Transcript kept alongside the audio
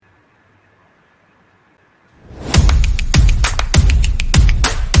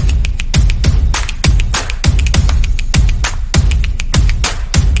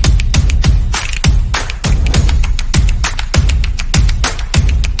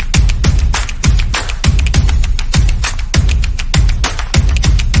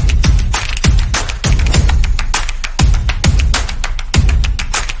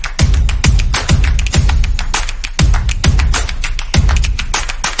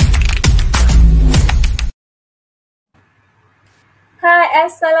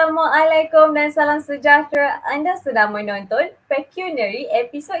Assalamualaikum dan salam sejahtera. Anda sedang menonton Pecuniary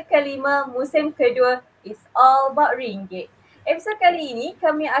episod kelima musim kedua It's All About Ringgit. Episod kali ini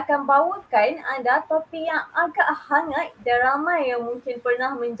kami akan bawakan anda topik yang agak hangat dan ramai yang mungkin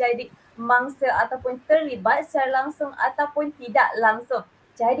pernah menjadi mangsa ataupun terlibat secara langsung ataupun tidak langsung.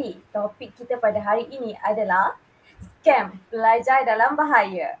 Jadi topik kita pada hari ini adalah scam pelajar dalam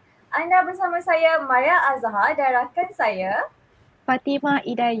bahaya. Anda bersama saya Maria Azhar dan rakan saya Fatimah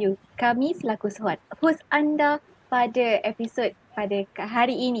Idayu. Kami selaku host anda pada episod pada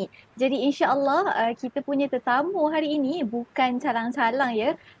hari ini. Jadi insya-Allah kita punya tetamu hari ini bukan calang-calang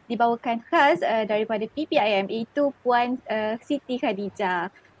ya, dibawakan khas daripada PPIM iaitu Puan Siti Khadijah.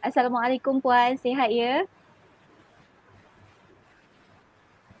 Assalamualaikum Puan, sihat ya?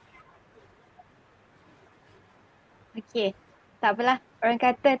 Okey, tak apalah. Orang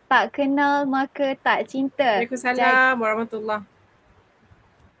kata tak kenal maka tak cinta. Waalaikumsalam warahmatullahi.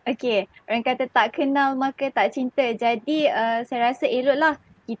 Okey, orang kata tak kenal maka tak cinta. Jadi saya rasa eloklah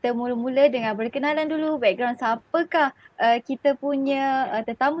kita mula-mula dengan berkenalan dulu background siapakah kita punya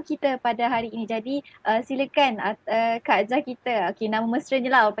tetamu kita pada hari ini. Jadi silakan Kak Jah kita. Okey, nama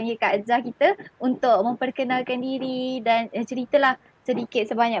mesranya lah panggil Kak Jah kita untuk memperkenalkan diri dan ceritalah sedikit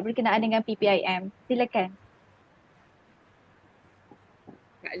sebanyak berkenaan dengan PPIM. Silakan.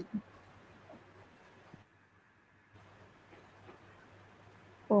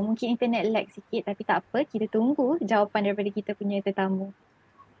 Oh, mungkin internet lag sikit tapi tak apa. Kita tunggu jawapan daripada kita punya tetamu.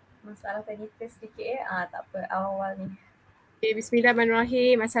 Masalah tadi sedikit tak apa awal ni. Okay,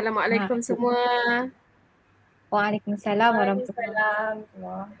 bismillahirrahmanirrahim. Assalamualaikum semua. Waalaikumsalam warahmatullahi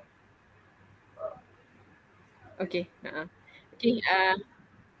wabarakatuh. Okey.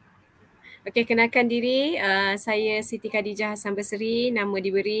 Okey, kenalkan diri. Saya Siti Khadijah Hassan Berseri. Nama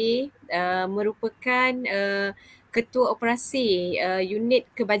diberi merupakan Ketua Operasi Unit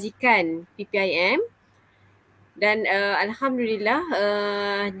Kebajikan PPIM. Dan alhamdulillah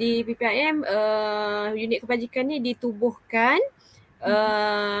di PPIM unit kebajikan ni ditubuhkan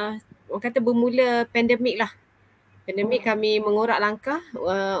orang kata bermula pandemik lah. Pandemik kami mengorak langkah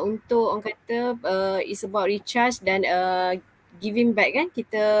untuk orang kata it's about recharge dan giving back kan.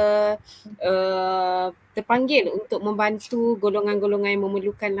 Kita terpanggil untuk membantu golongan-golongan yang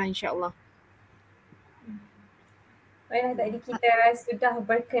memerlukan lah insya-Allah. Baiklah, tadi kita sudah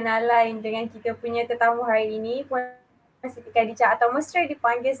berkenalan dengan kita punya tetamu hari ini, Puan Siti Khadijah atau mesra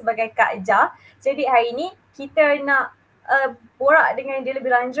dipanggil sebagai Kak Jah. Jadi hari ini kita nak borak dengan dia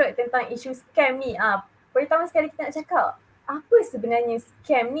lebih lanjut tentang isu scam ni. Pertama sekali kita nak cakap, apa sebenarnya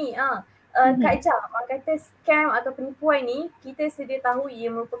scam ni? Kak Jah, orang kata scam atau penipuan ni kita sedia tahu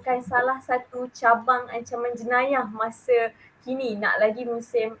ia merupakan salah satu cabang ancaman jenayah masa kini, nak lagi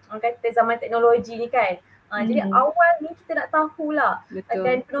musim orang kata zaman teknologi ni kan. Jadi awal ni kita nak tahulah. Betul.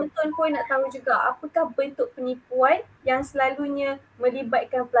 Dan penonton pun nak tahu juga apakah bentuk penipuan yang selalunya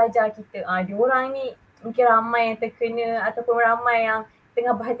melibatkan pelajar kita. Diorang ni mungkin ramai yang terkena ataupun ramai yang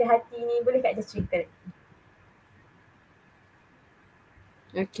tengah berhati-hati ni. Boleh Kak Jah cerita?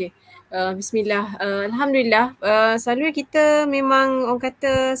 Okey. Bismillah. Alhamdulillah. Selalu kita memang orang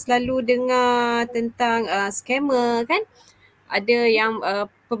kata selalu dengar tentang scammer kan. Ada yang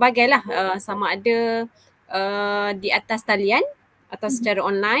pelbagai lah. Sama ada di atas talian atau secara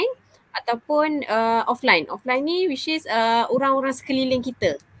online ataupun offline. Offline ni which is orang-orang sekeliling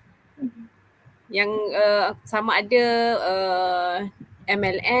kita yang sama ada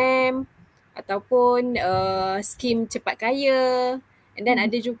MLM ataupun skim cepat kaya. Dan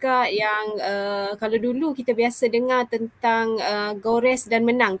ada juga yang kalau dulu kita biasa dengar tentang gores dan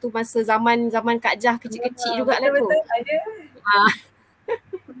menang tu masa zaman Kak Jah kecil-kecil jugalah tu. Betul-betul ada.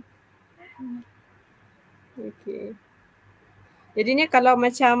 Okey. Jadi ni kalau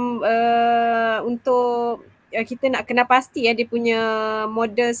macam untuk kita nak kenal pasti dia punya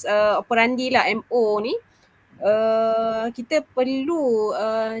modus operandi lah, MO ni, kita perlu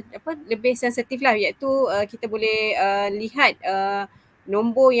lebih sensitif lah, iaitu kita boleh lihat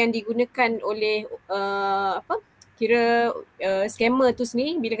nombor yang digunakan oleh scammer tu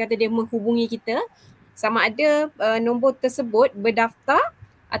sendiri bila kata dia menghubungi kita, sama ada nombor tersebut berdaftar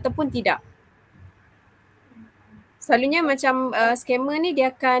ataupun tidak. Selalunya macam scammer ni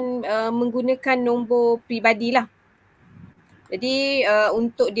dia akan menggunakan nombor peribadi lah. Jadi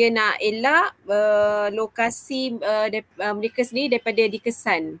untuk dia nak elak lokasi mereka sendiri daripada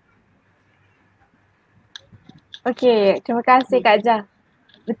dikesan. Okey, terima kasih Kak Jah.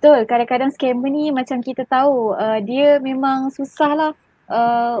 Betul, kadang-kadang scammer ni macam kita tahu dia memang susah lah.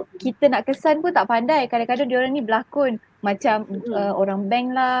 Kita nak kesan pun tak pandai. Kadang-kadang diorang ni berlakon macam orang bank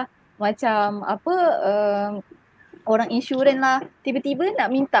lah, macam orang insurans lah, tiba-tiba nak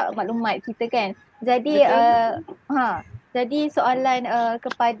minta maklumat kita kan. Jadi jadi soalan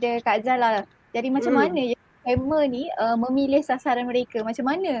kepada Kak Jah lah. Jadi macam mana ya scammer ni memilih sasaran mereka? Macam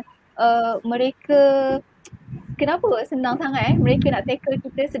mana mereka, kenapa senang sangat mereka nak tackle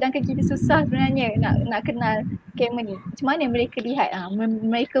kita sedangkan kita susah sebenarnya nak kenal scammer ni? Macam mana mereka lihat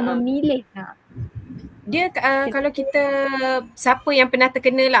mereka memilih? Dia kalau kita siapa yang pernah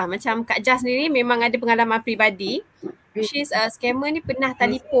terkena lah, macam Kak Jah sendiri memang ada pengalaman peribadi, which is scammer ni pernah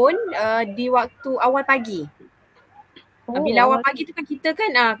telefon di waktu awal pagi. Bila awal pagi tu kan kita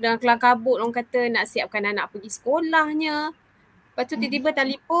kan dalam kelam kabut, orang kata nak siapkan anak pergi sekolahnya. Lepas tu tiba-tiba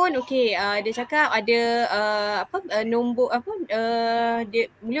telefon, dia cakap ada nombor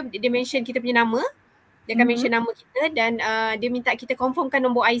dia mention kita punya nama. Dia akan mention nama kita dan dia minta kita confirmkan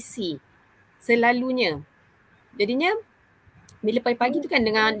nombor IC selalunya. Jadinya bila pagi-pagi tu kan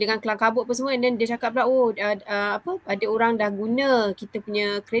dengan kelam kabut apa semua, dan dia cakap pula ada orang dah guna kita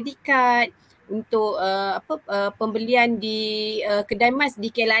punya credit card untuk pembelian di kedai mas di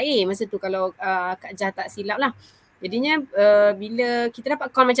KLIA masa tu, kalau Kak Jah tak silap lah. Jadinya bila kita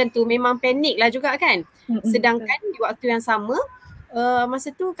dapat call macam tu memang panik lah juga kan. Sedangkan di waktu yang sama masa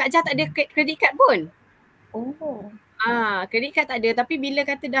tu Kak Jah tak ada credit card pun. Credit card tak ada, tapi bila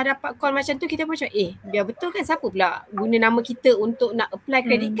kata dah dapat call macam tu, kita macam biar betul kan, siapa pula guna nama kita untuk nak apply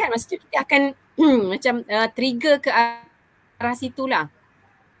credit card. Masa tu kita akan macam trigger ke arah situ lah.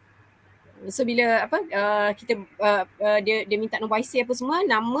 So bila kita dia minta nombor IC apa semua,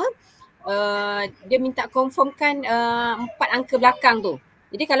 nama, dia minta confirmkan 4 angka belakang tu.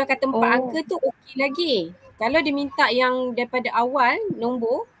 Jadi kalau kata 4 angka tu okey lagi. Kalau dia minta yang daripada awal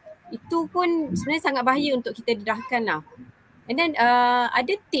nombor, itu pun sebenarnya sangat bahaya untuk kita dedahkan lah. And then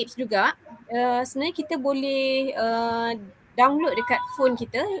ada tips juga, sebenarnya kita boleh download dekat phone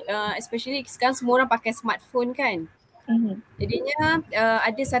kita, especially sekarang semua orang pakai smartphone kan. Jadinya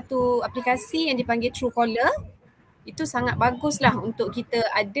ada satu aplikasi yang dipanggil Truecaller. Itu sangat bagus lah untuk kita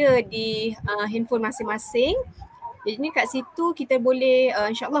ada di handphone masing-masing. Jadi kat situ kita boleh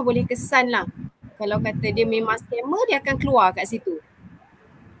insyaAllah boleh kesan lah. Kalau kata dia memang scammer, dia akan keluar kat situ.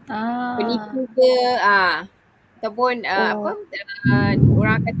 Penipu ke ataupun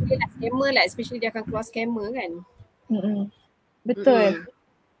orang akan tulis lah scammer lah, especially dia akan keluar scammer kan. Betul.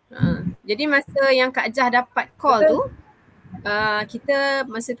 Jadi masa yang Kak Jah dapat call tu, kita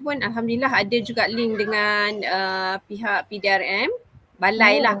masa tu pun alhamdulillah ada juga link dengan pihak PDRM,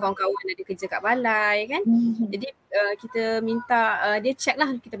 balai lah, kawan-kawan ada kerja kat balai kan. Jadi kita minta dia check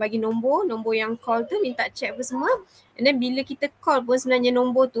lah, kita bagi nombor yang call tu, minta check apa semua. And then bila kita call pun sebenarnya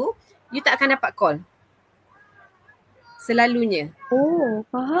nombor tu you tak akan dapat call selalunya.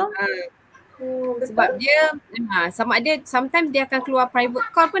 Faham. Sebab dia sama ada sometimes dia akan keluar private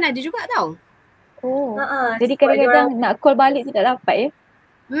call pun ada juga tau. Jadi kadang-kadang nak call balik tu tak dapat ya.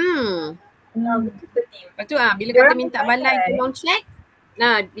 Betul. Lepas tu bila kata minta balai tolong check,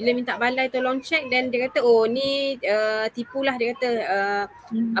 bila minta balai tolong check, dan dia kata ni tipulah, dia kata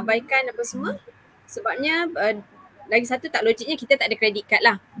abaikan apa semua. Sebabnya lagi satu tak logiknya kita tak ada credit card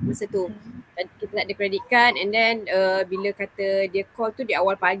lah masa tu. Kita tak ada credit card, and then bila kata dia call tu di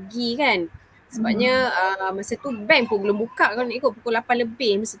awal pagi kan. Sebabnya masa tu bank pun belum buka, kalau nak ikut pukul 8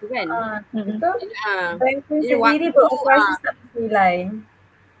 lebih masa tu kan. Betul. Bank pun sendiri beroperasi sampai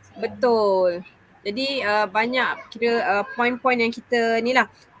 9. Betul. Jadi banyak kira poin-poin yang kita ni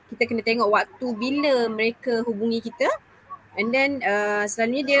lah, kita kena tengok waktu bila mereka hubungi kita. And then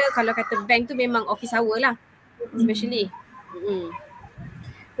selalunya dia kalau kata bank tu memang office hour lah, especially.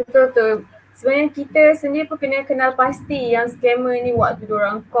 Betul. Sebenarnya kita sendiri pun kena kenal pasti yang scammer ni waktu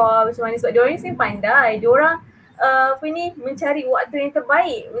diorang call macam mana, sebab diorang ni sebenarnya pandai. Diorang mencari waktu yang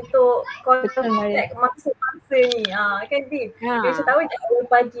terbaik untuk contact mangsa-mangsa ni. Kan Dim? Dia macam tahu je awal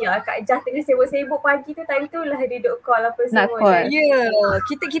pagi Kak Jah tengah sibuk-sibuk pagi tu, time tu lah dia duk call apa semua.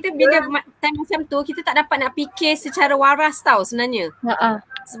 Kita bila time macam tu kita tak dapat nak fikir secara waras tau sebenarnya.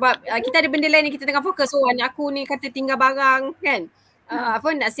 Sebab kita ada benda lain yang kita tengah fokus. Anak aku ni kata tinggal barang kan.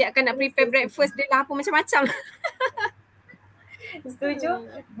 Nak siapkan, nak prepare breakfast dia lah, apa macam-macam. Setuju.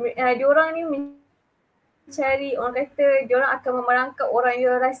 Diorang ni mencari, orang kata diorang akan memerangkap orang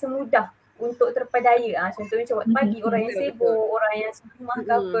yang rasa mudah untuk terpedaya. Contohnya macam waktu pagi, orang yang sibuk, orang yang rumah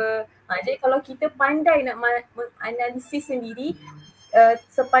ke apa. Jadi kalau kita pandai nak menganalisis sendiri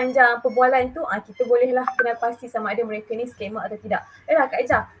sepanjang perbualan tu, kita bolehlah kenal pasti sama ada mereka ni scammer atau tidak. Kak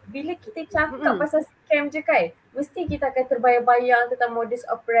Jah, bila kita cakap pasal scam je kan, mesti kita akan terbayang-bayang tentang modus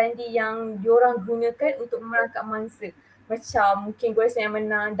operandi yang diorang gunakan untuk merangkap mangsa. Macam mungkin gue yang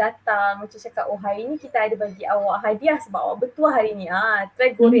menang datang macam cakap, hari ni kita ada bagi awak hadiah sebab awak bertuah hari ni.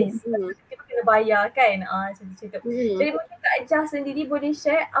 Try goreng. Kita kena kena bayar kan. Contoh-contoh. Jadi mungkin Kak Jah sendiri boleh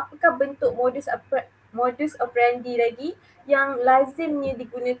share apakah bentuk modus operandi lagi yang lazimnya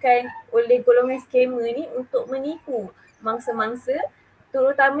digunakan oleh golongan skamer ni untuk menipu mangsa-mangsa,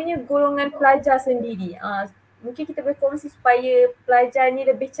 terutamanya golongan pelajar sendiri. Mungkin kita boleh kongsi supaya pelajar ni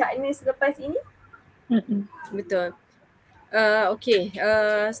lebih cakna selepas ini. Betul.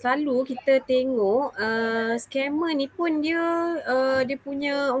 Selalu kita tengok scammer ni pun dia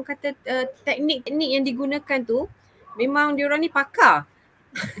punya orang kata teknik-teknik yang digunakan tu memang diorang ni pakar.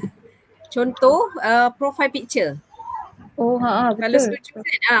 Contoh profile picture. Betul. Kalau setuju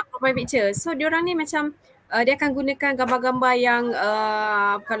kan profile picture. So diorang ni macam dia akan gunakan gambar-gambar yang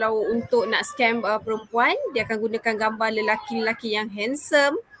kalau untuk nak scam perempuan, dia akan gunakan gambar lelaki-lelaki yang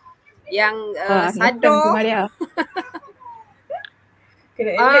handsome, yang sadar.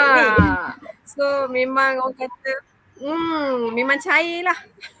 Kena alert ni. So memang orang kata memang cair lah.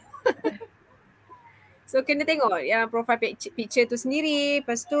 So kena tengok yang profile picture tu sendiri.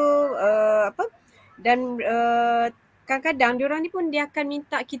 Lepas tu dan kadang-kadang diorang ni pun dia akan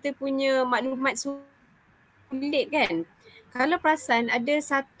minta kita punya maklumat sulit kan. Kalau perasan ada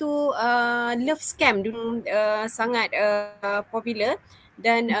satu love scam dulu sangat popular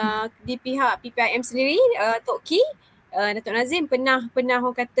dan di pihak PPIM sendiri Tok Ki Datuk Nazim pernah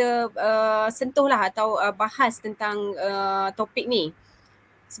orang kata sentuh lah atau bahas tentang topik ni.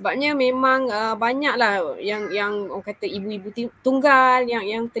 Sebabnya memang banyaklah yang orang kata ibu-ibu tunggal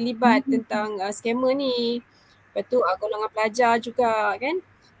yang terlibat tentang scammer ni. Lepas tu golongan pelajar juga kan.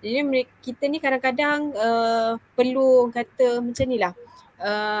 Jadi kita ni kadang-kadang perlu orang kata macam ni lah.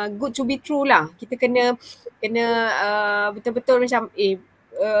 Good to be true lah. Kita kena betul-betul macam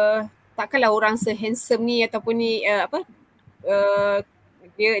takkanlah orang se-handsome ni ataupun ni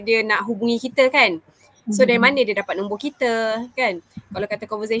dia nak hubungi kita kan. So dari mana dia dapat nombor kita kan. Kalau kata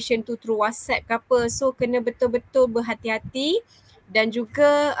conversation tu through WhatsApp ke apa, so kena betul-betul berhati-hati. Dan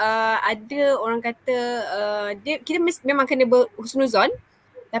juga ada orang kata kita memang kena berhusnuzon,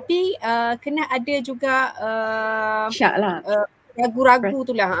 tapi kena ada juga syak lah. Ragu-ragu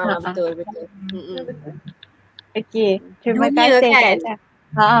tu lah. Betul. Okey, terima kasih Kak Jah.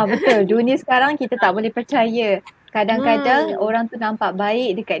 Betul. Dunia sekarang kita tak boleh percaya. Kadang-kadang orang tu nampak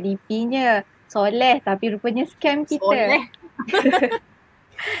baik dekat DP-nya, soleh, tapi rupanya scam kita. Soleh.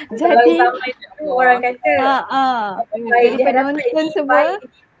 Jadi orang kata jadi penonton semua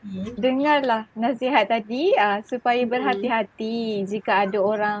dengarlah nasihat tadi supaya berhati-hati jika ada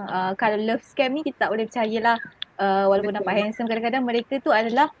orang kalau love scam ni kita tak boleh percayalah. Walaupun nampak handsome, kadang-kadang mereka tu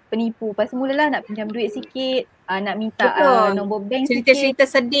adalah penipu. Pas mulalah nak pinjam duit sikit, nak minta nombor bank cerita-cerita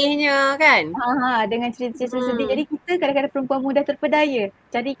sedihnya kan. Dengan cerita-cerita sedih. Jadi kita kadang-kadang perempuan mudah terpedaya.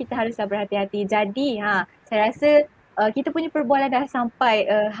 Jadi kita haruslah berhati-hati. Jadi saya rasa kita punya perbualan dah sampai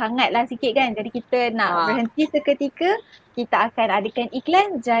hangatlah sikit kan. Jadi kita nak berhenti seketika. Kita akan adakan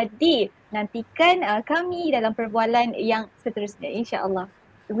iklan. Jadi nantikan kami dalam perbualan yang seterusnya, insya-Allah.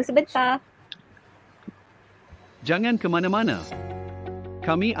 Tunggu sebentar. Jangan ke mana-mana.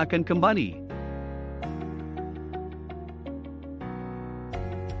 Kami akan kembali.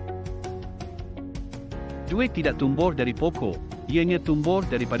 Duit tidak tumbuh dari pokok, ianya tumbuh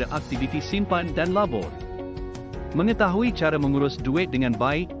daripada aktiviti simpan dan labur. Mengetahui cara mengurus duit dengan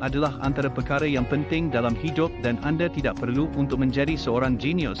baik adalah antara perkara yang penting dalam hidup dan anda tidak perlu untuk menjadi seorang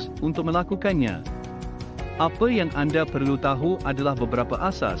jenius untuk melakukannya. Apa yang anda perlu tahu adalah beberapa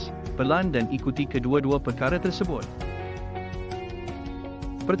asas, pelan dan ikuti kedua-dua perkara tersebut.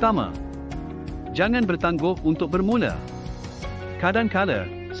 Pertama, jangan bertangguh untuk bermula. Kadang-kala,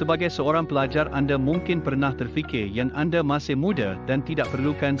 sebagai seorang pelajar anda mungkin pernah terfikir yang anda masih muda dan tidak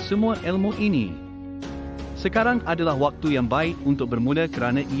perlukan semua ilmu ini. Sekarang adalah waktu yang baik untuk bermula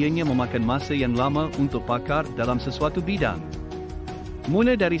kerana ianya memakan masa yang lama untuk pakar dalam sesuatu bidang.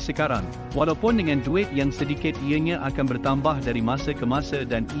 Mula dari sekarang, walaupun dengan duit yang sedikit ianya akan bertambah dari masa ke masa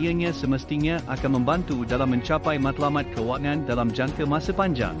dan ianya semestinya akan membantu dalam mencapai matlamat kewangan dalam jangka masa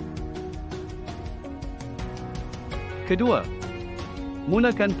panjang. Kedua,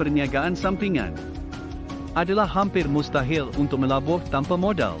 mulakan perniagaan sampingan. Adalah hampir mustahil untuk melabur tanpa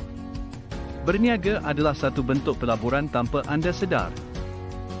modal. Berniaga adalah satu bentuk pelaburan tanpa anda sedar.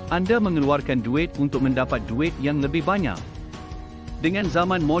 Anda mengeluarkan duit untuk mendapat duit yang lebih banyak. Dengan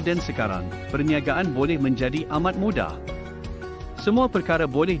zaman moden sekarang, perniagaan boleh menjadi amat mudah. Semua perkara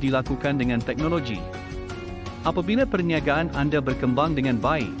boleh dilakukan dengan teknologi. Apabila perniagaan anda berkembang dengan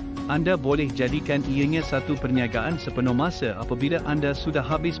baik, anda boleh jadikan ianya satu perniagaan sepenuh masa apabila anda sudah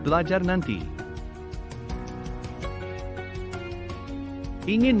habis belajar nanti.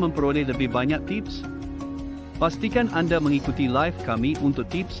 Ingin memperoleh lebih banyak tips? Pastikan anda mengikuti live kami untuk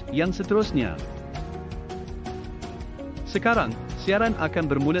tips yang seterusnya. Sekarang, siaran akan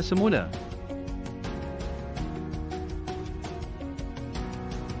bermula semula.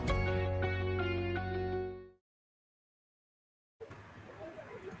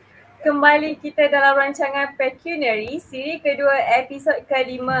 Kembali kita dalam rancangan Pecuniary, siri kedua episod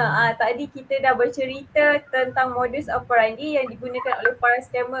kelima. Tadi kita dah bercerita tentang modus operandi yang digunakan oleh para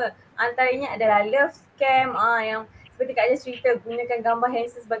scammer. Antaranya adalah love scam, yang seperti Kak Jas cerita, gunakan gambar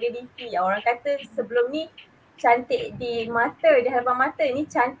handsome sebagai DP. Orang kata sebelum ni cantik di mata, di hadapan mata, ni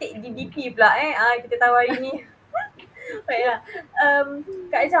cantik di DP pula kita tahu hari ni. Baiklah.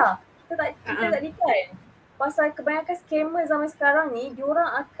 Kak Jas, kita tak declare pasal kebanyakan scammer zaman sekarang ni, diorang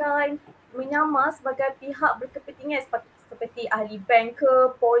akan menyamar sebagai pihak berkepentingan seperti ahli bank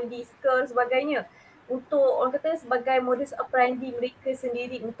ke, polis ke sebagainya, untuk orang kata sebagai modus operandi mereka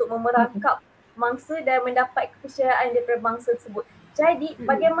sendiri untuk memerangkap mangsa dan mendapat kepercayaan daripada mangsa tersebut. Jadi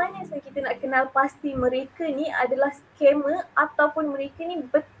bagaimana kita nak kenal pasti mereka ni adalah scammer ataupun mereka ni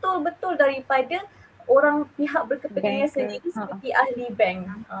betul-betul daripada orang pihak berkepentingan sendiri seperti ahli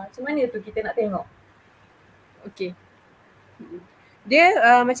bank. Macam mana tu kita nak tengok? Okey.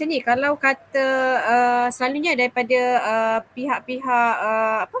 Dia macam ni, kalau kata selalunya daripada pihak-pihak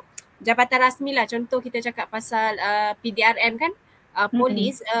jabatan rasmi lah, contoh kita cakap pasal PDRM kan,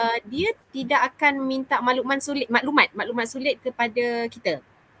 polis, dia tidak akan minta maklumat sulit kepada kita.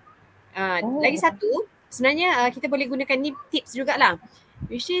 Lagi satu, sebenarnya kita boleh gunakan ni tips jugalah,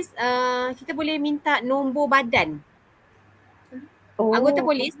 which is kita boleh minta nombor badan. Anggota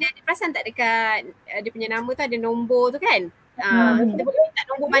polis, dia perasan tak dekat dia punya nama tu ada nombor tu kan? Kita boleh minta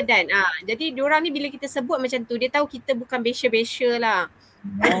nombor badan. Jadi diorang ni bila kita sebut macam tu, dia tahu kita bukan besya-besya lah.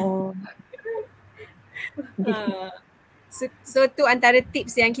 So tu antara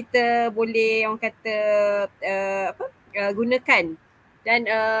tips yang kita boleh orang kata gunakan. Dan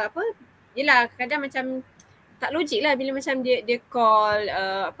yelah kadang macam tak logik lah bila macam dia call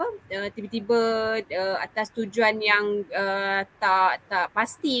tiba-tiba atas tujuan yang tak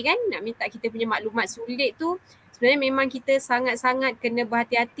pasti kan, nak minta kita punya maklumat sulit tu. Sebenarnya memang kita sangat-sangat kena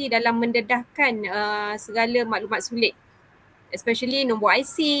berhati-hati dalam mendedahkan segala maklumat sulit, especially nombor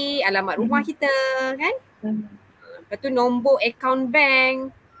IC, alamat rumah kita kan. Lepas tu nombor account bank.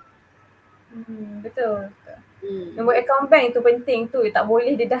 Betul. Nombor account bank tu penting tu, tak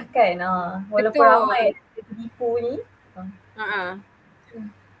boleh dedahkan. Walaupun ramai tipu ni.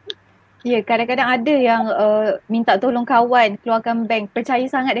 Ya, kadang-kadang ada yang minta tolong kawan keluarkan bank, percaya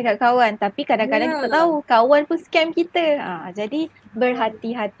sangat dekat kawan, tapi kadang-kadang kita tahu kawan pun scam kita. Jadi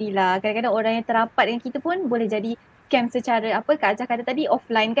berhati-hatilah. Kadang-kadang orang yang terapat dengan kita pun boleh jadi scam secara Kak Ajah kata tadi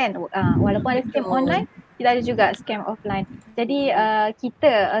offline kan. Walaupun ada scam online, kita ada juga scam offline. Jadi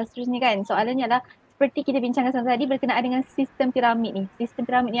kita seterusnya kan, soalannya adalah seperti kita bincangkan tadi berkenaan dengan sistem piramid ni. Sistem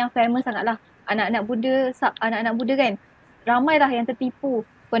piramid ni yang famous sangatlah. Anak-anak muda kan, ramailah yang tertipu.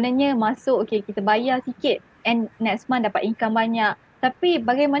 Kononnya masuk, kita bayar sikit and next month dapat income banyak. Tapi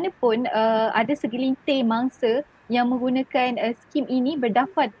bagaimanapun ada segelintir mangsa yang menggunakan skim ini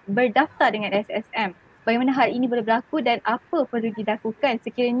berdaftar dengan SSM. Bagaimana hal ini boleh berlaku dan apa perlu dilakukan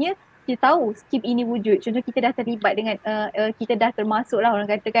sekiranya kita tahu skim ini wujud. Contoh kita dah terlibat dengan, kita dah termasuk lah orang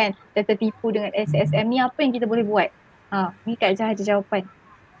kata kan, dah tertipu dengan SSM ni, apa yang kita boleh buat? Ni Kak Ajah ada jawapan.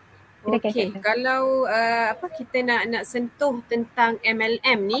 Okey, kalau kita nak sentuh tentang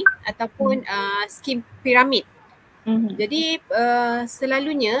MLM ni ataupun skim piramid. Jadi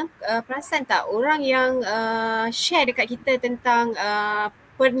selalunya perasan tak orang yang share dekat kita tentang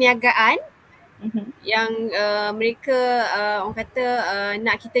perniagaan yang mereka orang kata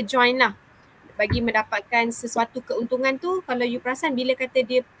nak kita join lah bagi mendapatkan sesuatu keuntungan tu. Kalau you perasan bila kata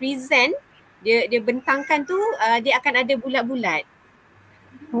dia present, dia bentangkan tu, dia akan ada bulat-bulat.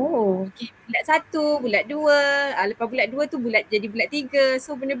 Okay, bulat 1, bulat 2, lepas bulat 2 tu jadi bulat 3.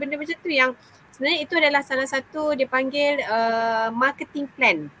 So benda-benda macam tu yang sebenarnya itu adalah salah satu dia panggil marketing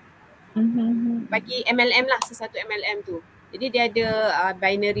plan bagi MLM lah, sesuatu MLM tu. Jadi dia ada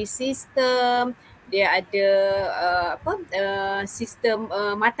binary system, dia ada sistem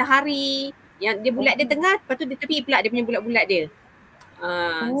matahari yang dia bulat dia tengah, lepas tu dia tepi pula dia punya bulat-bulat dia.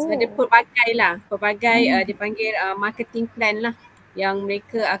 So ada pelbagai dia panggil marketing plan lah, yang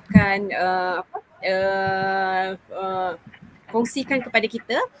mereka akan kongsikan kepada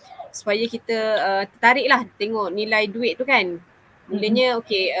kita supaya kita tertarik lah tengok nilai duit tu kan. Mulanya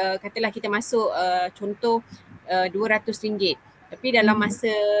katalah kita masuk contoh RM200, tapi dalam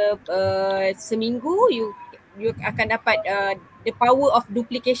masa seminggu you akan dapat the power of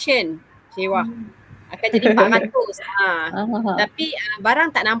duplication. Wah. akan jadi 400. Tapi barang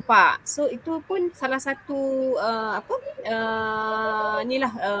tak nampak. So itu pun salah satu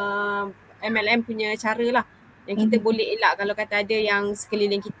inilah MLM punya cara lah yang kita boleh elak kalau kata ada yang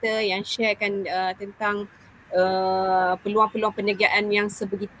sekeliling kita yang sharekan tentang peluang-peluang perniagaan yang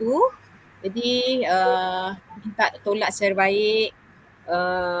sebegitu. Jadi minta tolak secara baik.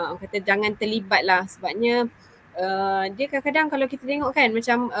 Orang kata jangan terlibat lah sebabnya dia kadang-kadang kalau kita tengok kan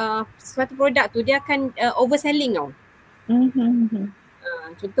macam suatu produk tu dia akan overselling tau.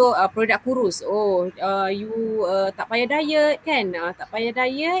 Contoh produk kurus. You tak payah diet kan. Tak payah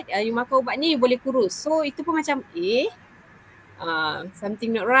diet, you makan ubat ni you boleh kurus. So itu pun macam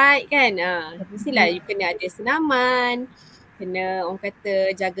something not right kan. Mestilah you kena ada senaman, kena orang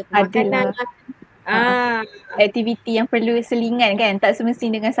kata jaga pemakanan. Aktiviti yang perlu selingan kan, tak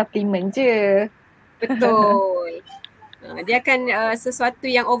semestinya dengan suplemen je. Betul. Dia akan sesuatu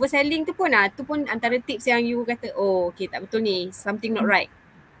yang overselling tu pun antara tips yang you kata okay tak betul ni, something not right.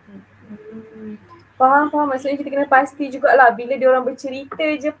 Faham. Maksudnya kita kena pasti jugalah bila diorang bercerita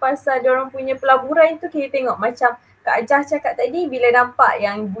je pasal diorang punya pelaburan tu, kita tengok macam Kak Jah cakap tadi, bila nampak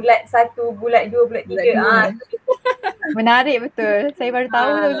yang bulat 1, bulat 2, bulat 3. Menarik betul. Saya baru tahu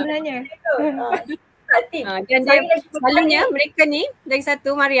tu sebenarnya. Dan selalunya mereka ni, lagi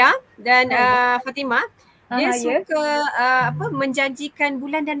satu Maria dan Fatimah, dia suka menjanjikan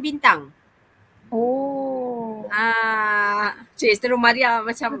bulan dan bintang. Terus Maria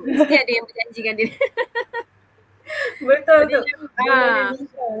macam mesti ada yang berjanjikan dia. Betul tu.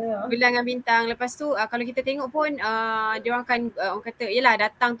 Bulan dengan bintang. Lepas tu kalau kita tengok pun dia orang akan orang kata yalah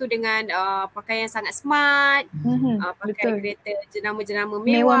datang tu dengan pakaian sangat smart, pakai kereta jenama-jenama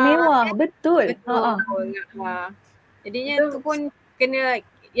mewah. Betul. Jadinya tu pun kena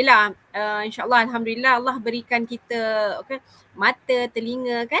yalah insya-Allah alhamdulillah Allah berikan kita mata,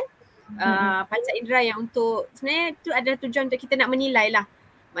 telinga kan. Panca indera yang untuk sebenarnya tu adalah tujuan untuk kita nak menilai lah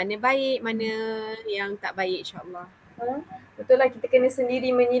mana baik, mana yang tak baik insyaAllah. Betul lah, kita kena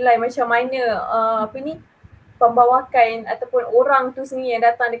sendiri menilai macam mana pembawakan ataupun orang tu sendiri yang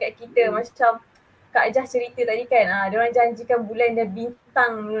datang dekat kita. Macam Kak Jah cerita tadi kan, diorang janjikan bulan dan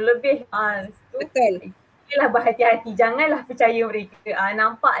bintang lebih. Betul. Itulah berhati-hati, janganlah percaya mereka.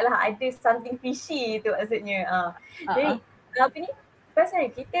 Nampaklah ada something fishy tu maksudnya. Jadi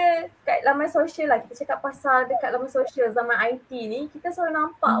pasal kita kat laman sosial lah, kita cakap pasal dekat laman sosial zaman IT ni, kita selalu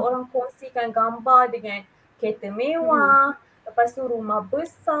nampak orang kongsikan gambar dengan kereta mewah, lepas tu rumah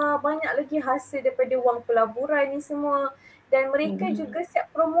besar, banyak lagi hasil daripada wang pelaburan ni semua. Dan mereka juga siap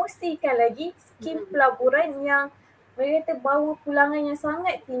promosikan lagi skim pelaburan yang mereka bawa pulangan yang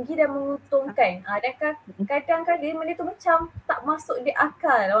sangat tinggi dan menguntungkan. Dan kadang-kadang benda tu macam tak masuk di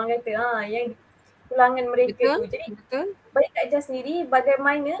akal orang kata, yang pulangan mereka tu. Jadi bagi Kak Jah sendiri,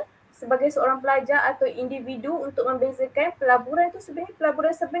 bagaimana sebagai seorang pelajar atau individu untuk membezakan pelaburan tu sebenarnya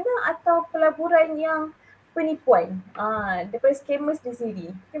pelaburan sebenar atau pelaburan yang penipuan daripada scammers di sendiri?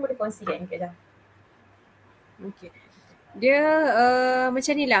 Mungkin boleh kongsikan Kak Jah. Okay. Dia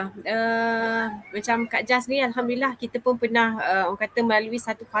macam ni lah, macam Kak Jah sendiri alhamdulillah kita pun pernah orang kata melalui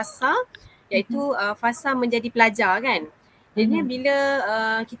satu fasa iaitu fasa menjadi pelajar kan. Jadi bila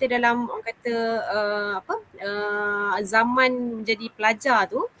kita dalam orang kata zaman menjadi pelajar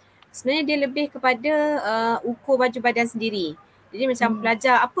tu, sebenarnya dia lebih kepada ukur baju badan sendiri. Jadi macam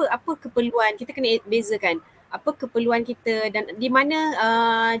pelajar apa keperluan, kita kena bezakan apa keperluan kita dan di mana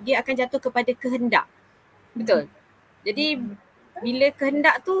dia akan jatuh kepada kehendak. Betul. Jadi bila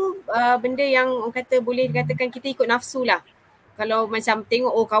kehendak tu benda yang orang kata boleh dikatakan kita ikut nafsu lah. Kalau macam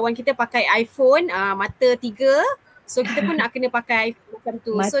tengok kawan kita pakai iPhone mata 3, so kita pun nak kena pakai iPhone macam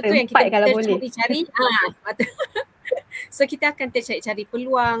tu. Mata so tu yang kita cari. So kita akan tercari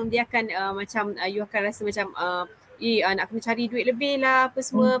peluang. Dia akan macam you akan rasa macam nak kena cari duit lebih lah apa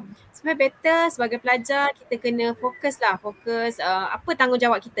semua. Sebenarnya better sebagai pelajar kita kena fokus apa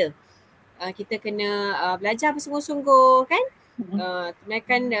tanggungjawab kita. Kita kena belajar bersungguh-sungguh kan.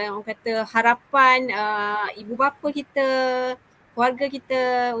 Tunaikan orang kata harapan ibu bapa kita, keluarga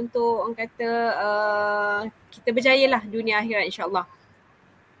kita untuk orang kata kita berjayalah dunia akhirat insya-Allah.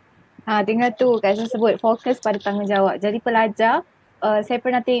 Dengar tu Kak Jah sebut fokus pada tanggungjawab. Jadi pelajar saya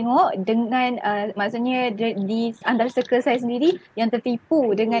pernah tengok dengan maksudnya di antara circle saya sendiri yang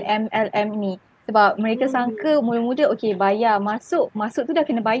tertipu dengan MLM ni. Sebab mereka sangka mula-mula bayar masuk tu dah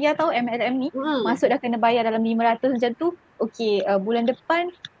kena bayar tau MLM ni. Masuk dah kena bayar dalam 500 macam tu. Bulan depan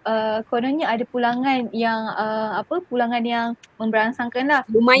kononnya ada pulangan yang pulangan yang memberangsangkan lah.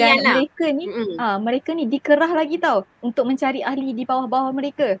 Lumayan dan lah. mereka ni dikerah lagi tau untuk mencari ahli di bawah-bawah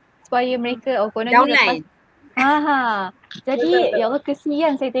mereka supaya mereka kononnya Jadi ya Allah,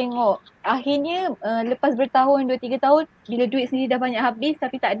 kesian saya tengok. Akhirnya lepas bertahun 2-3 tahun, bila duit sendiri dah banyak habis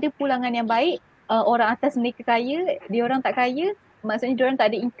tapi tak ada pulangan yang baik, orang atas mereka kaya, dia orang tak kaya, maksudnya dia orang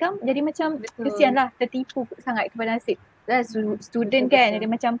tak ada income, jadi macam kesian lah, tertipu sangat kepada nasib. Student kan, jadi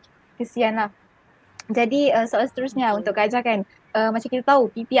macam kesian lah. Jadi soal seterusnya untuk Kak Jah kan, macam kita tahu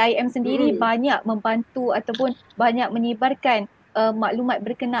PPIM sendiri banyak membantu ataupun banyak menyebarkan maklumat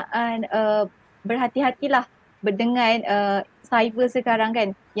berkenaan berhati-hatilah dengan cyber sekarang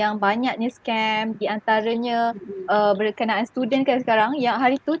kan, yang banyaknya scam, di antaranya berkenaan student kan sekarang, yang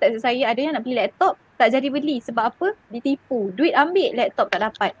hari tu tak silap saya ada yang nak beli laptop tak jadi beli. Sebab apa? Ditipu. Duit ambil, laptop tak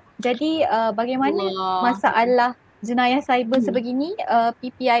dapat. Jadi bagaimana masalah jenayah cyber sebegini,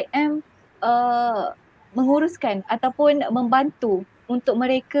 PPIM menguruskan ataupun membantu untuk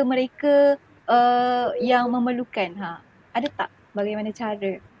mereka-mereka yang memerlukan. Ada tak bagaimana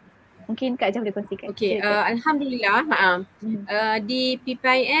cara? Mungkin Kak Jah boleh kongsikan. Okey, alhamdulillah. Di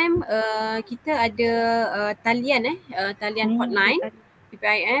PPIM kita ada talian talian hotline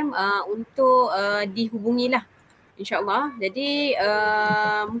PPIM untuk dihubungilah, insya-Allah. Jadi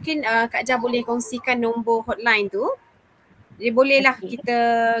mungkin Kak Jah boleh kongsikan nombor hotline tu. Jadi bolehlah kita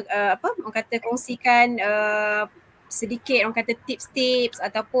orang kata kongsikan sedikit orang kata tips-tips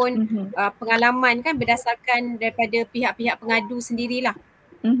ataupun pengalaman kan berdasarkan daripada pihak-pihak pengadu sendirilah.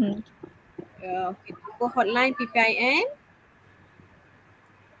 Nombor hotline PPIM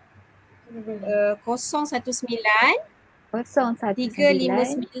 019 359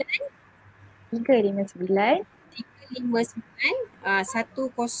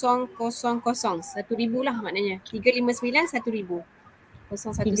 1000 lah maknanya. 359 1000.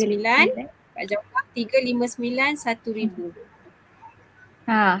 019 Kak jawab 359 1000.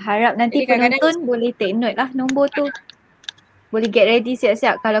 Harap nanti penonton boleh take note lah nombor tu. Boleh get ready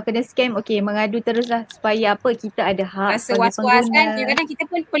siap-siap. Kalau kena scam, okey, mengadu teruslah supaya apa, kita ada hak. Rasa was-was kan, kadang-kadang kita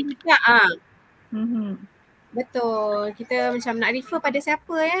pun perlu tak. Betul. Kita macam nak refer pada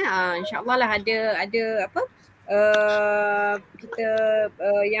siapa ya. InsyaAllah lah ada apa, kita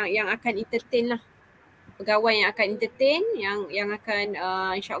yang akan entertain lah. Pegawai yang akan entertain, yang akan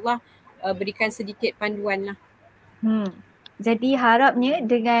insyaAllah berikan sedikit panduan lah. Jadi harapnya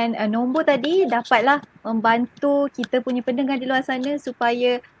dengan nombor tadi dapatlah membantu kita punya pendengar di luar sana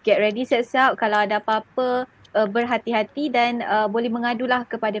supaya get ready siap-siap kalau ada apa-apa, berhati-hati dan boleh mengadulah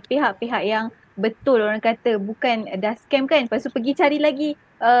kepada pihak-pihak yang betul, orang kata bukan dah scam kan, lepas tu pergi cari lagi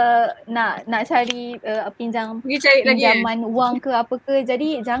nak cari pinjaman wang ke apa ke.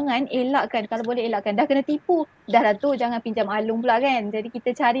 Jadi jangan elakkan, kalau boleh elakkan. Dah kena tipu, dah lah tu jangan pinjam alung pula kan. Jadi kita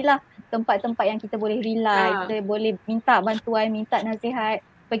carilah tempat-tempat yang kita boleh rely, kita boleh minta bantuan, minta nasihat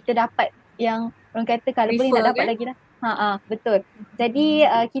supaya kita dapat yang orang kata kalau boleh nak dapat lagi lah. Betul. Jadi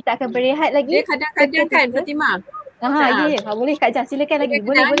kita akan berehat lagi. Dia kadang-kadang kan Fatimah. Boleh Kak Jah, silakan lagi.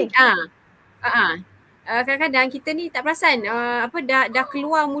 Boleh. Kadang-kadang kita ni tak perasan dah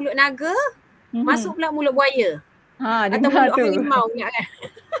keluar mulut naga, masuk pula mulut buaya. Atau mulut harimau pula kan.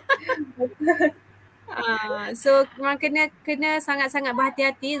 So memang kena sangat-sangat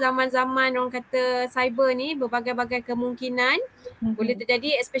berhati-hati. Zaman-zaman orang kata cyber ni berbagai-bagai kemungkinan boleh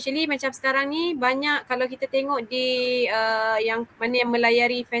terjadi, especially macam sekarang ni banyak kalau kita tengok di yang mana yang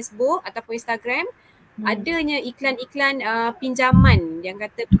melayari Facebook ataupun Instagram, adanya iklan-iklan pinjaman yang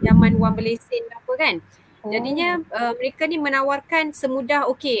kata pinjaman wang berlesen apa kan. Jadinya mereka ni menawarkan semudah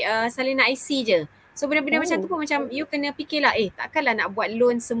saling nak IC je. So benda-benda macam tu pun macam you kena fikirlah, takkanlah nak buat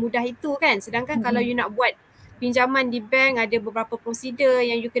loan semudah itu kan. Sedangkan kalau you nak buat pinjaman di bank ada beberapa prosedur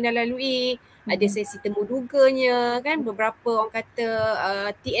yang you kena lalui. Ada sesi temu duganya kan, beberapa orang kata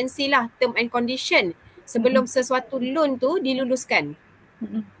TNC lah, term and condition, sebelum sesuatu loan tu diluluskan.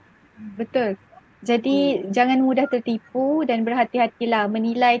 Betul. Jadi jangan mudah tertipu dan berhati-hatilah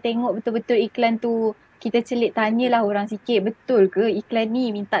menilai, tengok betul-betul iklan tu. Kita celik tanyalah orang sikit, betul ke iklan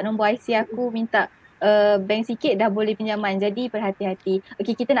ni, minta nombor IC aku, minta bank sikit dah boleh pinjaman. Jadi berhati-hati.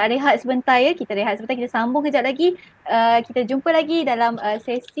 Okey, kita nak rehat sebentar ya. Kita rehat sebentar, kita sambung kejap lagi. Kita jumpa lagi dalam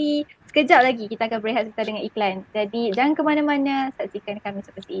sesi sekejap lagi. Kita akan berehat sebentar dengan iklan. Jadi jangan ke mana-mana, saksikan kami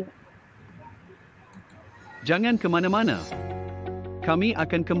seperti ini. Jangan ke mana-mana. Kami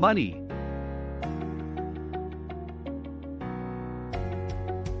akan kembali.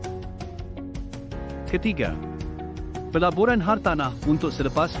 Ketiga, pelaburan hartanah untuk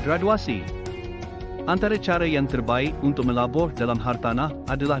selepas graduasi. Antara cara yang terbaik untuk melabur dalam hartanah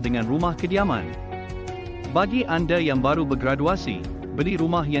adalah dengan rumah kediaman. Bagi anda yang baru bergraduasi, beli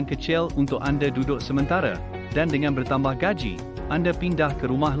rumah yang kecil untuk anda duduk sementara dan dengan bertambah gaji, anda pindah ke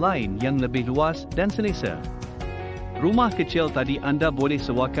rumah lain yang lebih luas dan selesa. Rumah kecil tadi anda boleh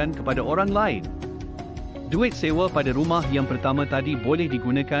sewakan kepada orang lain. Duit sewa pada rumah yang pertama tadi boleh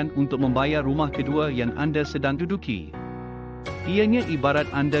digunakan untuk membayar rumah kedua yang anda sedang duduki. Ianya ibarat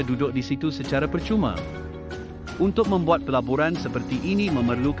anda duduk di situ secara percuma. Untuk membuat pelaburan seperti ini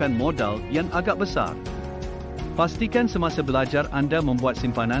memerlukan modal yang agak besar. Pastikan semasa belajar anda membuat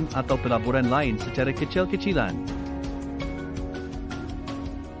simpanan atau pelaburan lain secara kecil-kecilan.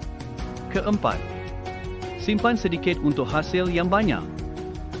 Keempat, simpan sedikit untuk hasil yang banyak.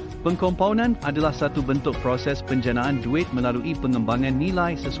 Pengkompaunan adalah satu bentuk proses penjanaan duit melalui pengembangan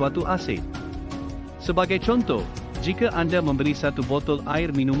nilai sesuatu aset. Sebagai contoh, jika anda membeli satu botol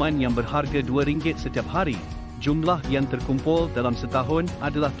air minuman yang berharga RM2 setiap hari, jumlah yang terkumpul dalam setahun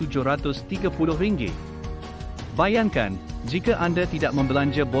adalah RM730. Bayangkan, jika anda tidak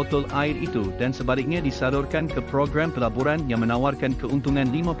membelanja botol air itu dan sebaliknya disalurkan ke program pelaburan yang menawarkan keuntungan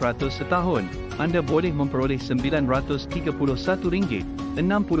 5% setahun, anda boleh memperoleh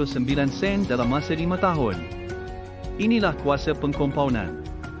RM931.69 dalam masa 5 tahun. Inilah kuasa pengkompaunan.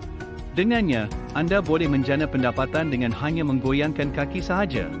 Dengannya, anda boleh menjana pendapatan dengan hanya menggoyangkan kaki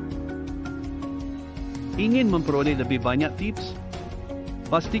sahaja. Ingin memperoleh lebih banyak tips?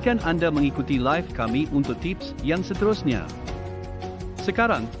 Pastikan anda mengikuti live kami untuk tips yang seterusnya.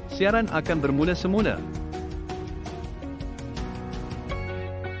 Sekarang, siaran akan bermula semula.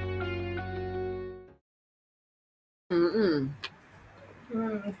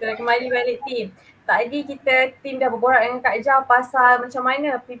 Kita kembali balik tim. Tadi tim dah berborak dengan Kak Jah pasal macam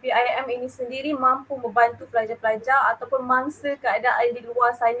mana PPIM ini sendiri mampu membantu pelajar-pelajar ataupun mangsa keadaan di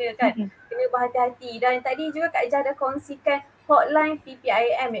luar sana kan. Kena berhati-hati. Dan tadi juga Kak Jah dah kongsikan hotline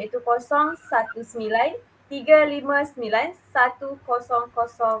PPIM iaitu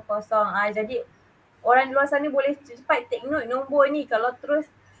 019-359-1000. Jadi orang di luar sana boleh cepat take note nombor ni. Kalau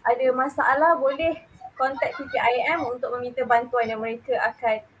terus ada masalah boleh kontak PPIM untuk meminta bantuan dan mereka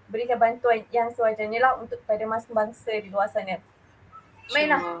akan berikan bantuan yang sewajarnya lah untuk kepada bangsa di luar sana.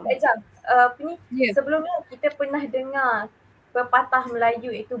 Baiklah, Kak Jah. Sebelumnya kita pernah dengar pepatah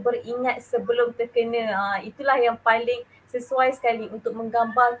Melayu iaitu beringat sebelum terkena. Itulah yang paling sesuai sekali untuk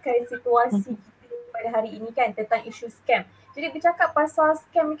menggambarkan situasi kita pada hari ini kan tentang isu scam. Jadi bercakap pasal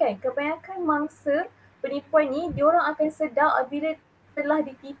scam ni kan, kebanyakan mangsa penipuan ni diorang akan sedar bila telah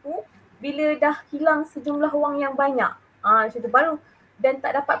ditipu, bila dah hilang sejumlah wang yang banyak. Macam tu baru dan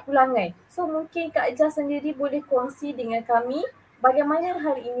tak dapat pulangan. So mungkin Kak Jah sendiri boleh kongsi dengan kami bagaimana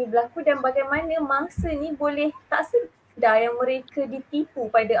hal ini berlaku dan bagaimana mangsa ni boleh tak sedar yang mereka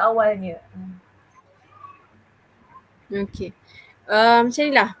ditipu pada awalnya. Okey. Macam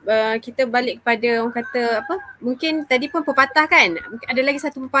inilah, kita balik kepada orang kata apa, mungkin tadi pun pepatah kan, ada lagi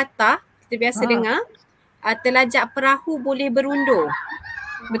satu pepatah kita biasa dengar, telajak perahu boleh berundur.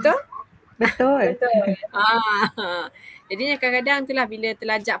 Betul? Betul. Jadinya kadang-kadang itulah bila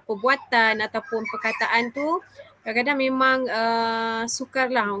telajak perbuatan ataupun perkataan tu kadang-kadang memang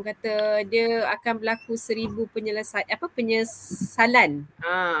sukarlah orang kata dia akan berlaku 1000 penyesalan.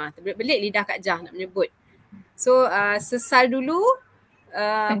 Terbelit-belit lidah Kak Jah nak menyebut. So sesal dulu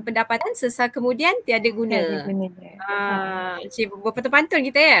pendapatan, sesal kemudian tiada guna. Berpatah-pantun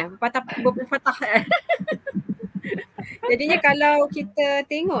kita ya, berpatah. Jadinya kalau kita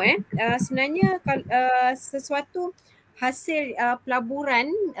tengok sebenarnya sesuatu hasil pelaburan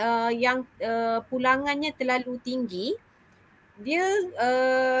yang pulangannya terlalu tinggi, dia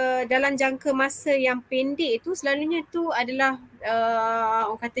dalam jangka masa yang pendek itu selalunya itu adalah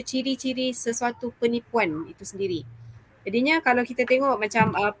orang kata ciri-ciri sesuatu penipuan itu sendiri. Jadinya kalau kita tengok macam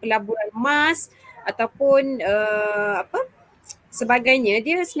pelaburan emas ataupun sebagainya,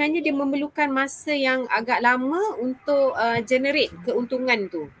 dia sebenarnya dia memerlukan masa yang agak lama untuk generate keuntungan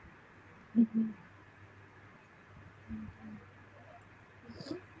tu.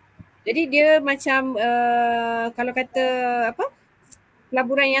 Jadi dia macam kalau kata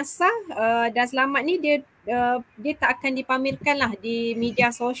pelaburan yang sah dan selamat ni dia tak akan dipamerkan lah di media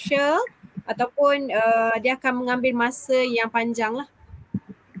sosial ataupun dia akan mengambil masa yang panjang lah.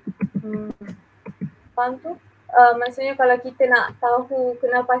 Faham tu? Maksudnya kalau kita nak tahu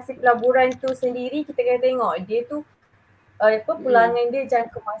kenapa si pelaburan tu sendiri, kita kena tengok dia tu pulangan dia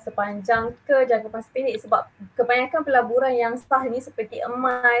jangka masa panjang ke jangka masa pendek, sebab kebanyakan pelaburan yang sah ni seperti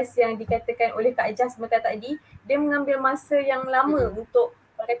emas yang dikatakan oleh Kak Jah sebentar tadi, dia mengambil masa yang lama untuk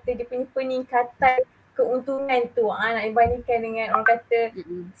orang kata dia punya peningkatan keuntungan tu. Nak dibandingkan dengan orang kata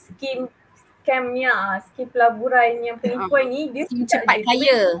skim pelaburan yang penipuan ni, dia cepat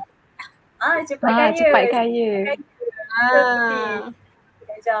kaya. Cepat kaya.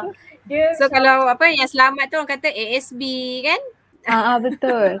 So kalau yang selamat tu orang kata ASB kan?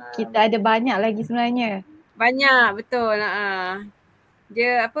 Betul. Kita ada banyak lagi sebenarnya. Banyak, betul.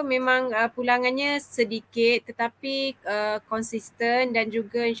 Dia memang pulangannya sedikit tetapi konsisten dan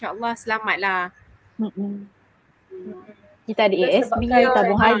juga insya-Allah selamatlah. Kita ada ASB,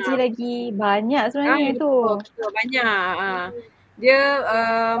 tabung haji lagi. Banyak sebenarnya tu. Betul, banyak. Dia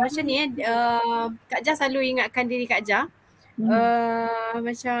macam ni Kak Jah selalu ingatkan diri Kak Jah.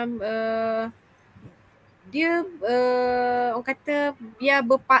 Macam dia orang kata biar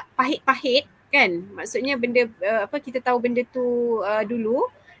berpahit-pahit kan. Maksudnya benda kita tahu benda tu dulu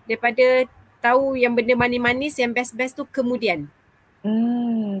daripada tahu yang benda manis-manis yang best-best tu kemudian.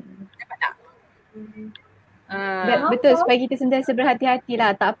 Dapat tak? Betul, supaya kita sentiasa berhati-hati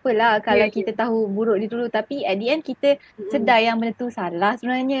lah. Tak apalah kalau kita tahu buruk dia dulu, tapi at the end kita sedar yang benda tu salah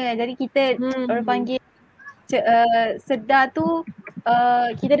sebenarnya. Jadi kita orang panggil sedar tu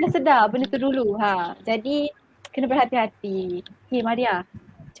kita dah sedar benda tu dulu. Jadi kena berhati-hati. Okay Maria,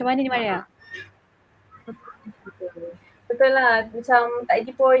 macam mana ni Maria? Betul lah, macam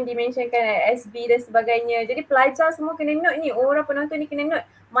tadi pun dimentionkan SB dan sebagainya. Jadi pelajar semua kena note ni, orang penonton ni kena note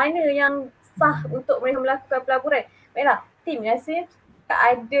mana yang sah untuk mereka melakukan pelaburan. Baiklah, tim rasanya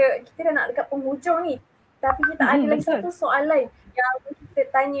kita dah nak dekat penghujung ni. Tapi kita ada lagi satu soalan yang kita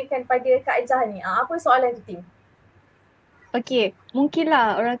tanyakan pada Kak Jah ni. Apa soalan tu tim? Okay,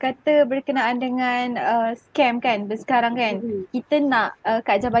 mungkinlah orang kata berkenaan dengan scam kan sekarang kan. Kita nak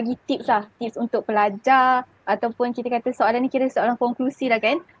Kak Jah bagi tips lah, tips untuk pelajar ataupun kita kata soalan ni kira soalan konklusi lah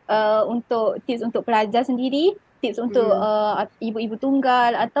kan. Untuk tips untuk pelajar sendiri, tips untuk ibu-ibu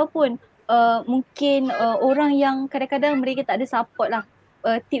tunggal ataupun mungkin orang yang kadang-kadang mereka tak ada support lah.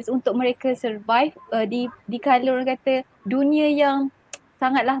 Tips untuk mereka survive di kala orang kata dunia yang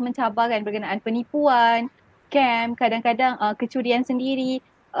sangatlah mencabarkan berkenaan penipuan, scam, kadang-kadang kecurian sendiri.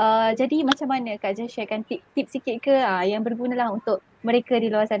 Jadi macam mana Kak Jah sharekan tips sikit ke yang berguna lah untuk mereka di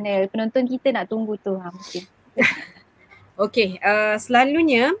luar sana. Penonton kita nak tunggu tu mungkin. Okey,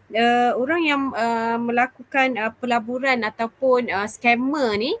 selalunya orang yang melakukan pelaburan ataupun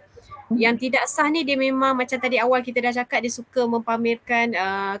scammer ni yang tidak sah ni dia memang macam tadi awal kita dah cakap dia suka mempamerkan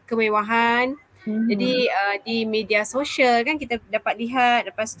kemewahan. Jadi di media sosial kan kita dapat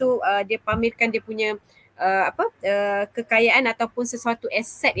lihat, lepas tu dia pamerkan dia punya kekayaan ataupun sesuatu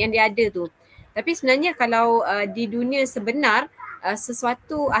aset yang dia ada tu. Tapi sebenarnya kalau di dunia sebenar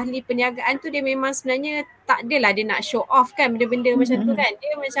sesuatu ahli perniagaan tu dia memang sebenarnya tak adalah dia nak show off kan benda-benda macam tu kan.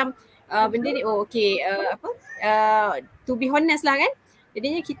 Dia macam benda ni to be honest lah kan.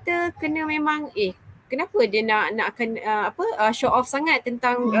 Jadinya kita kena memang kenapa dia nakkan show off sangat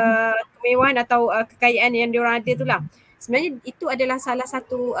tentang kemewahan atau kekayaan yang diorang ada tu lah. Sebenarnya itu adalah salah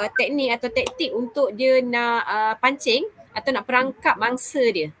satu teknik atau taktik untuk dia nak pancing atau nak perangkap mangsa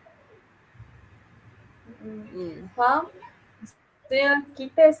dia. Faham? Maksudnya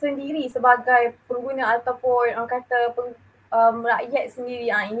kita sendiri sebagai pengguna ataupun orang kata rakyat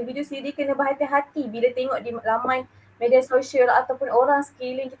sendiri, individu sendiri kena berhati-hati bila tengok di laman media sosial ataupun orang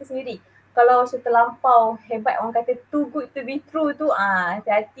sekeliling kita sendiri. Kalau terlampau hebat orang kata too good to be true tu,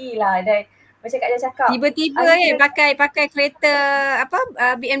 hati-hatilah. Dan macam Kak Jah cakap, tiba-tiba pakai kereta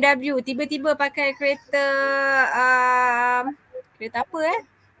BMW, tiba-tiba pakai kereta apa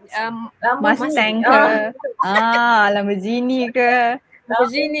Mustang ke Lamborghini ke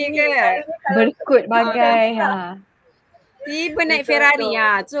berkut bagai tiba naik Ferrari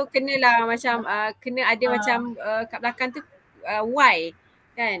so kenalah macam kena ada macam kat belakang tu why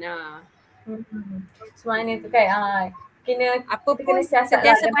kan semana tu kan kena apa pun kena siasat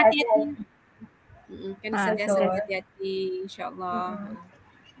sentiasa lah, hati-hati. Kena sentiasa hati-hati insya-Allah.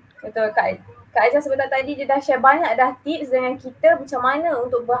 Betul Kak Jah sebentar tadi dia dah share banyak dah tips dengan kita macam mana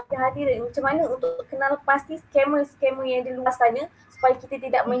untuk berhati-hati dan macam mana untuk kenal pasti scammer-scammer yang di luar sana supaya kita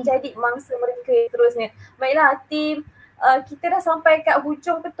tidak menjadi mangsa mereka seterusnya. Baiklah tim, kita dah sampai kat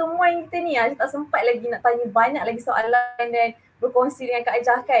hujung pertemuan kita ni. Tak sempat lagi nak tanya banyak lagi soalan dan berkongsi dengan Kak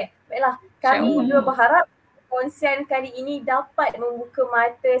Jah kan. Baiklah, kami dua berharap perkongsian kali ini dapat membuka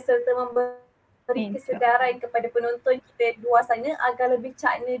mata serta memberi kesedaran kepada penonton kita di luar sana agar lebih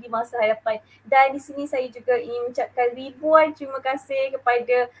cakna di masa hadapan. Dan di sini saya juga ingin mengucapkan ribuan terima kasih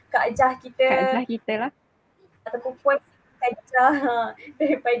kepada Kak Jah kita lah ataupun Puan Siti Khadijah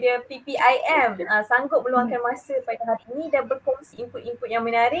daripada PPIM sanggup meluangkan masa pada hari ini dan berkongsi input-input yang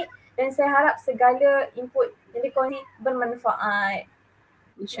menarik, dan saya harap segala input yang dikongsi bermanfaat.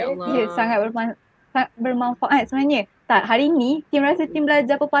 InsyaAllah. Ya, sangat bermanfaat sebenarnya. Tak, hari ni tim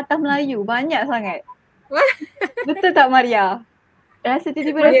belajar pepatah Melayu banyak sangat. Betul tak Maria? Rasa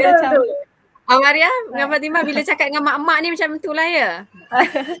tiba-tiba rasa macam Maria dengan Fatimah bila cakap dengan mak-mak ni macam tu lah ya.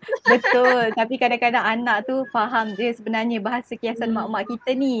 Betul, tapi kadang-kadang anak tu faham je sebenarnya bahasa kiasan mak-mak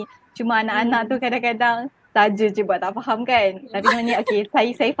kita ni. Cuma anak-anak tu kadang-kadang saja je buat tak faham kan. Tapi sebenarnya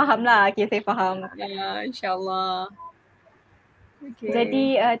saya faham lah. Saya faham. Ya, insyaAllah. Okay.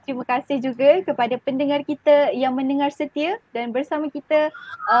 Jadi terima kasih juga kepada pendengar kita yang mendengar setia dan bersama kita.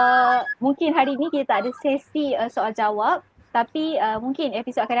 Mungkin hari ini kita tak ada sesi soal jawab, tapi mungkin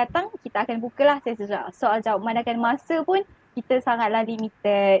episod akan datang kita akan bukalah sesi soal jawab. Manakala masa pun kita sangatlah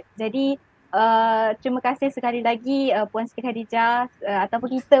limited. Jadi terima kasih sekali lagi Puan Siti Khadijah,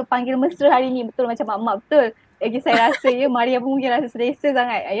 ataupun kita panggil mesra hari ni betul macam mak-mak betul. Lagi saya rasa ya Maria pun mungkin rasa selesa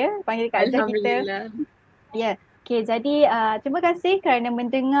sangat ya panggil Kak Jah kita. Ya. Okay, jadi terima kasih kerana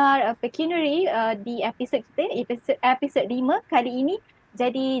mendengar Pecuniary di episod kita, episod 5 kali ini.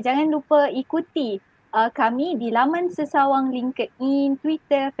 Jadi jangan lupa ikuti kami di laman sesawang LinkedIn,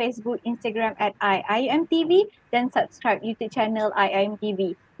 Twitter, Facebook, Instagram @IIUM TV dan subscribe YouTube channel IIUM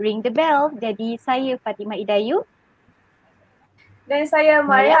TV. Ring the bell. Jadi saya Fatimah Idayu. Dan saya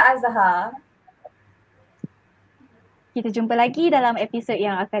Maria Azhar. Kita jumpa lagi dalam episod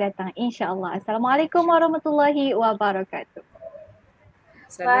yang akan datang insya-Allah. Assalamualaikum warahmatullahi wabarakatuh.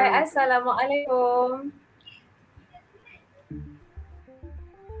 Bye, assalamualaikum.